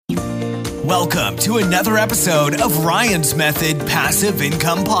Welcome to another episode of Ryan's Method Passive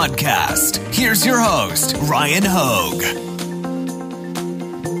Income Podcast. Here's your host, Ryan Hogue.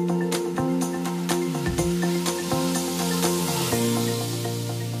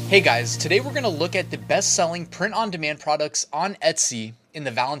 Hey guys, today we're going to look at the best-selling print-on-demand products on Etsy in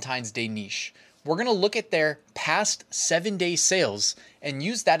the Valentine's Day niche. We're going to look at their past 7-day sales and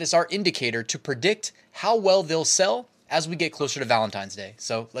use that as our indicator to predict how well they'll sell as we get closer to Valentine's Day.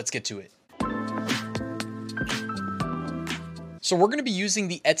 So let's get to it. So we're going to be using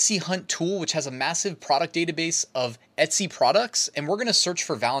the Etsy Hunt tool, which has a massive product database of Etsy products, and we're going to search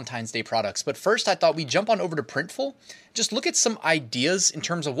for Valentine's Day products. But first, I thought we'd jump on over to Printful, just look at some ideas in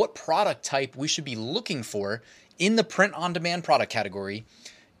terms of what product type we should be looking for in the print-on-demand product category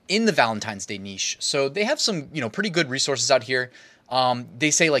in the Valentine's Day niche. So they have some, pretty good resources out here.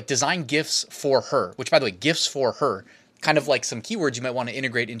 They say like design gifts for her, which by the way, gifts for her, kind of like some keywords you might want to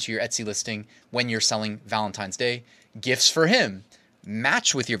integrate into your Etsy listing when you're selling Valentine's Day. Gifts for him,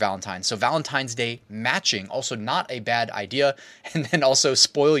 match with your Valentine. So Valentine's Day matching, also not a bad idea. And then also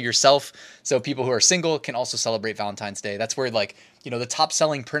spoil yourself. So people who are single can also celebrate Valentine's Day. That's where the top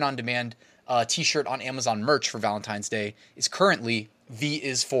selling print on demand t-shirt on Amazon merch for Valentine's Day is currently V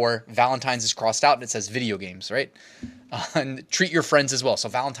is for Valentine's is crossed out and it says video games, right? And treat your friends as well. So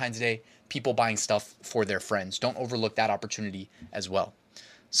Valentine's Day, people buying stuff for their friends. Don't overlook that opportunity as well.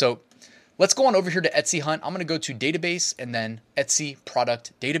 So let's go on over here to Etsy Hunt. I'm going to go to database and then Etsy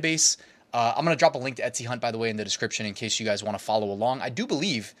product database. I'm going to drop a link to Etsy Hunt, by the way, in the description in case you guys want to follow along. I do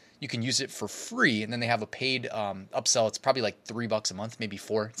believe you can use it for free, and then they have a paid upsell. It's probably like $3 a month, maybe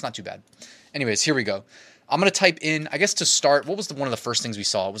 $4. It's not too bad. Anyways, here we go. I'm going to type in, I guess to start, what was one of the first things we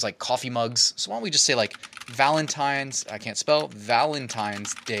saw? It was like coffee mugs. So why don't we just say like Valentine's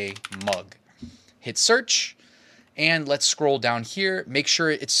Day mug. Hit search. And let's scroll down here. Make sure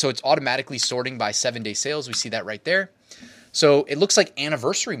it's automatically sorting by 7-day sales. We see that right there. So it looks like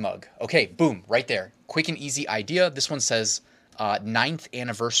anniversary mug. Okay, boom, right there. Quick and easy idea. This one says 9th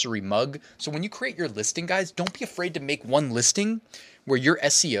anniversary mug. So when you create your listing, guys, don't be afraid to make one listing where your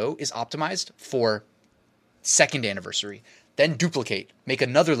SEO is optimized for 2nd anniversary. Then duplicate. Make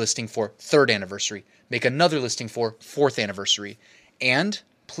another listing for 3rd anniversary. Make another listing for 4th anniversary. And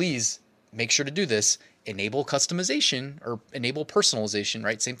please make sure to do this. Enable customization or enable personalization,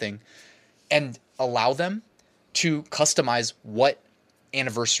 right? Same thing. And allow them to customize what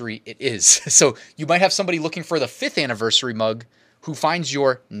anniversary it is. So you might have somebody looking for the 5th anniversary mug who finds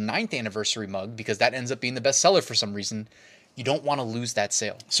your 9th anniversary mug because that ends up being the best seller for some reason. You don't want to lose that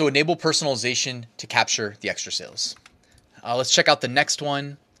sale. So enable personalization to capture the extra sales. Let's check out the next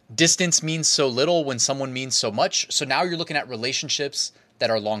one. Distance means so little when someone means so much. So now you're looking at relationships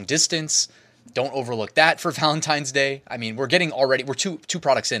that are long distance. Don't overlook that for Valentine's Day. I mean, we're two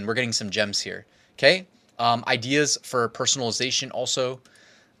products in. We're getting some gems here. Okay. Ideas for personalization also.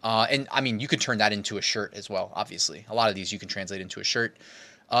 And I mean, you could turn that into a shirt as well. Obviously, a lot of these you can translate into a shirt.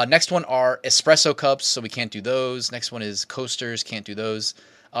 Next one are espresso cups. So we can't do those. Next one is coasters. Can't do those.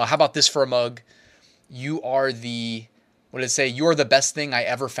 How about this for a mug? You are the best thing I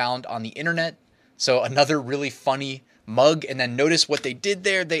ever found on the internet. So another really funny mug. And then notice what they did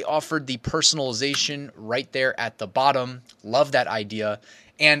there. They offered the personalization right there at the bottom. Love that idea.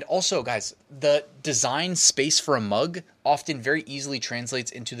 And also, guys, the design space for a mug often very easily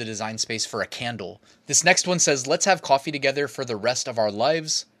translates into the design space for a candle. This next one says, let's have coffee together for the rest of our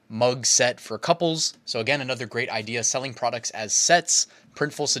lives. Mug set for couples. So again, another great idea, selling products as sets.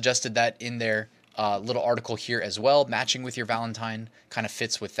 Printful suggested that in their little article here as well. Matching with your Valentine kind of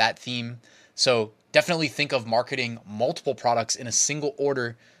fits with that theme. So definitely think of marketing multiple products in a single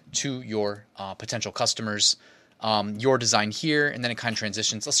order to your potential customers. Your design here, and then it kind of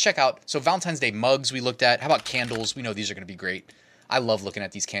transitions. Let's check out. So Valentine's Day mugs we looked at. How about candles? We know these are going to be great. I love looking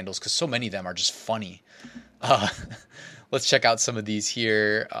at these candles because so many of them are just funny. Let's check out some of these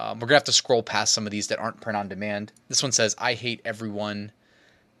here. We're going to have to scroll past some of these that aren't print on demand. This one says, I hate everyone.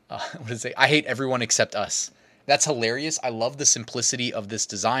 What does it say? I hate everyone except us. That's hilarious. I love the simplicity of this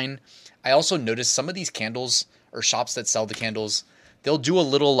design. I also noticed some of these candles or shops that sell the candles, they'll do a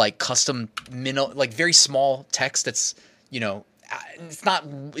little like custom very small text that's, it's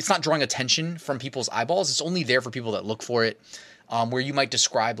not drawing attention from people's eyeballs. It's only there for people that look for it, where you might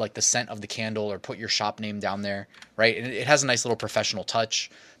describe like the scent of the candle or put your shop name down there, right? And it has a nice little professional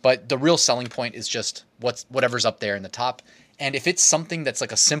touch, but the real selling point is just whatever's up there in the top. And if it's something that's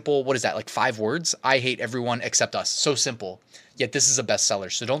like a simple, what is that? Like 5 words, I hate everyone except us. So simple, yet this is a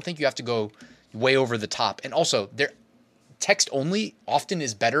bestseller. So don't think you have to go way over the top. And also text only often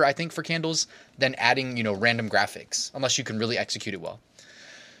is better, I think, for candles than adding, random graphics, unless you can really execute it well.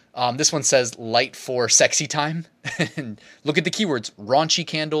 This one says light for sexy time. And look at the keywords: raunchy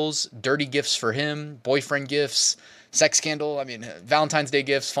candles, dirty gifts for him, boyfriend gifts, sex candle. I mean, Valentine's Day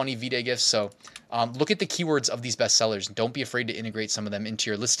gifts, funny V-Day gifts. So look at the keywords of these bestsellers. Don't be afraid to integrate some of them into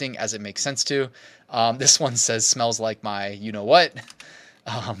your listing as it makes sense to. This one says smells like my you know what.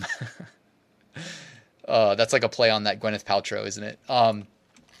 That's like a play on that Gwyneth Paltrow, isn't it?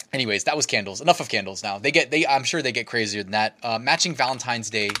 Anyways, that was candles. Enough of candles now. I'm sure they get crazier than that. Matching Valentine's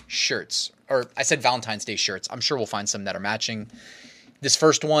Day shirts. Or I said Valentine's Day shirts. I'm sure we'll find some that are matching. This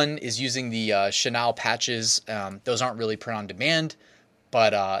first one is using the Chanel patches. Those aren't really print on demand,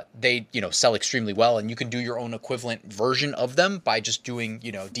 but they, sell extremely well, and you can do your own equivalent version of them by just doing,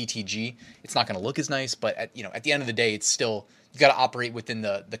 DTG. It's not going to look as nice, but at the end of the day, it's still, you got to operate within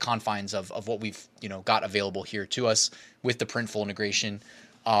the confines of what we've, got available here to us with the Printful integration.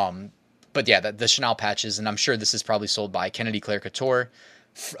 But yeah, the Chanel patches, and I'm sure this is probably sold by Kennedy Claire Couture,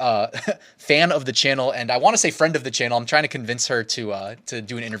 fan of the channel, and I want to say friend of the channel. I'm trying to convince her to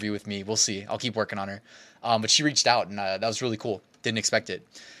do an interview with me. We'll see. I'll keep working on her. But she reached out, and that was really cool. Didn't expect it.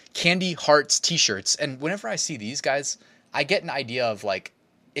 Candy Hearts t-shirts, and whenever I see these guys, I get an idea of like,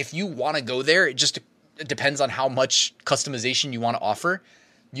 if you want to go there, it depends on how much customization you want to offer.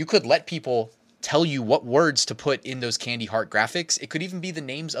 You could let people tell you what words to put in those candy heart graphics. It could even be the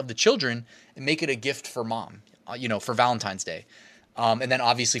names of the children and make it a gift for mom, for Valentine's Day. And then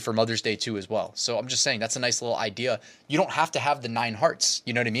obviously for Mother's Day too as well. So I'm just saying that's a nice little idea. You don't have to have the 9 hearts.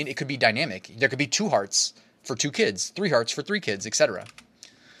 You know what I mean? It could be dynamic. There could be 2 hearts for 2 kids, 3 hearts for 3 kids, etc.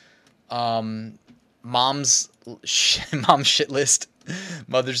 Mom's shit list,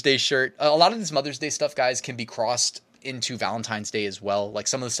 Mother's Day shirt. A lot of this Mother's Day stuff, guys, can be crossed into Valentine's Day as well. Like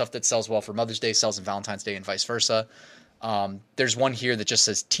some of the stuff that sells well for Mother's Day sells in Valentine's Day and vice versa. There's one here that just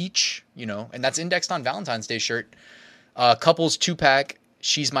says teach, and that's indexed on Valentine's Day shirt. Couples 2-pack,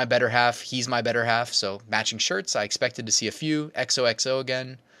 she's my better half, he's my better half. So matching shirts. I expected to see a few. XOXO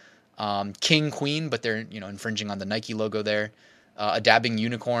again. King, Queen, but they're, infringing on the Nike logo there. A dabbing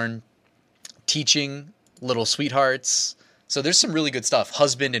unicorn. Teaching, little sweethearts. So there's some really good stuff.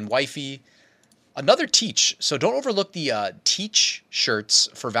 Husband and wifey. Another teach. So don't overlook the teach shirts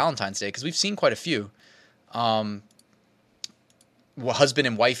for Valentine's Day, because we've seen quite a few. Husband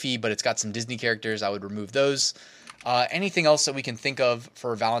and wifey, but it's got some Disney characters. I would remove those. Anything else that we can think of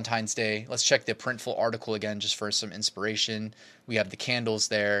for Valentine's Day? Let's check the Printful article again just for some inspiration. We have the candles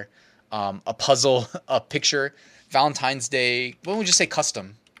there. A puzzle, a picture. Valentine's Day. Why don't we just say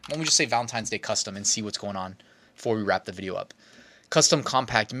custom? Why don't we just say Valentine's Day custom and see what's going on before we wrap the video up? Custom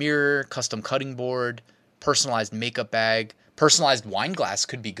compact mirror, custom cutting board, personalized makeup bag, personalized wine glass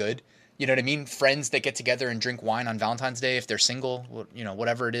could be good. You know what I mean? Friends that get together and drink wine on Valentine's Day if they're single,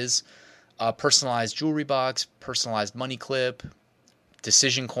 whatever it is. Personalized jewelry box, personalized money clip,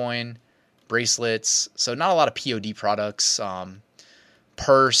 decision coin, bracelets. So not a lot of POD products.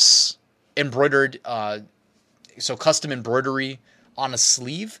 Purse, embroidered, so custom embroidery on a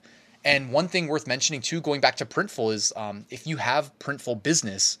sleeve. And one thing worth mentioning too, going back to Printful, is if you have Printful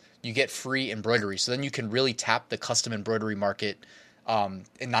business, you get free embroidery. So then you can really tap the custom embroidery market and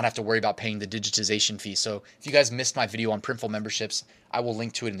not have to worry about paying the digitization fee. So if you guys missed my video on Printful memberships, I will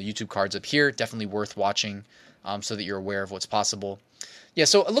link to it in the YouTube cards up here. Definitely worth watching so that you're aware of what's possible. Yeah,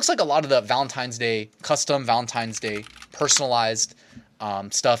 so it looks like a lot of the Valentine's Day, custom Valentine's Day, personalized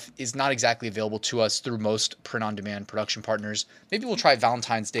stuff is not exactly available to us through most print-on-demand production partners. Maybe we'll try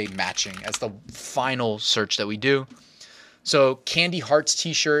Valentine's Day matching as the final search that we do. So Candy Hearts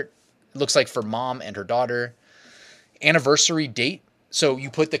t-shirt, looks like for mom and her daughter. Anniversary date. So you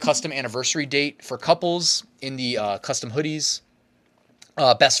put the custom anniversary date for couples in the custom hoodies.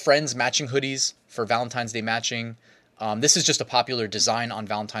 Best friends matching hoodies for Valentine's Day matching. This is just a popular design on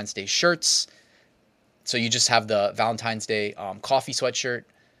Valentine's Day shirts. So you just have the Valentine's Day coffee sweatshirt.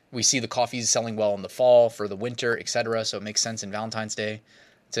 We see the coffees selling well in the fall, for the winter, etc. So it makes sense in Valentine's Day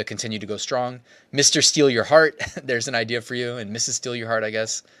to continue to go strong. Mr. Steal Your Heart, there's an idea for you. And Mrs. Steal Your Heart, I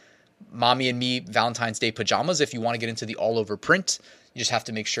guess. Mommy and Me Valentine's Day pajamas. If you want to get into the all-over print, you just have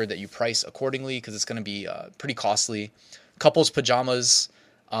to make sure that you price accordingly because it's going to be pretty costly. Couples pajamas.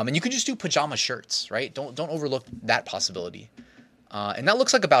 And you can just do pajama shirts, right? Don't overlook that possibility. And that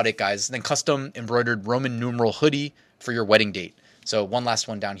looks like about it, guys. And then custom embroidered Roman numeral hoodie for your wedding date. So one last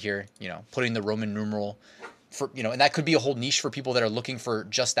one down here, putting the Roman numeral for, and that could be a whole niche for people that are looking for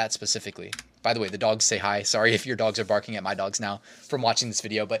just that specifically. By the way, the dogs say hi. Sorry if your dogs are barking at my dogs now from watching this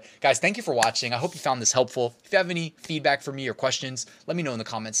video. But guys, thank you for watching. I hope you found this helpful. If you have any feedback for me or questions, let me know in the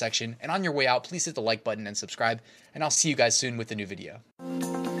comment section. And on your way out, please hit the like button and subscribe. And I'll see you guys soon with a new video.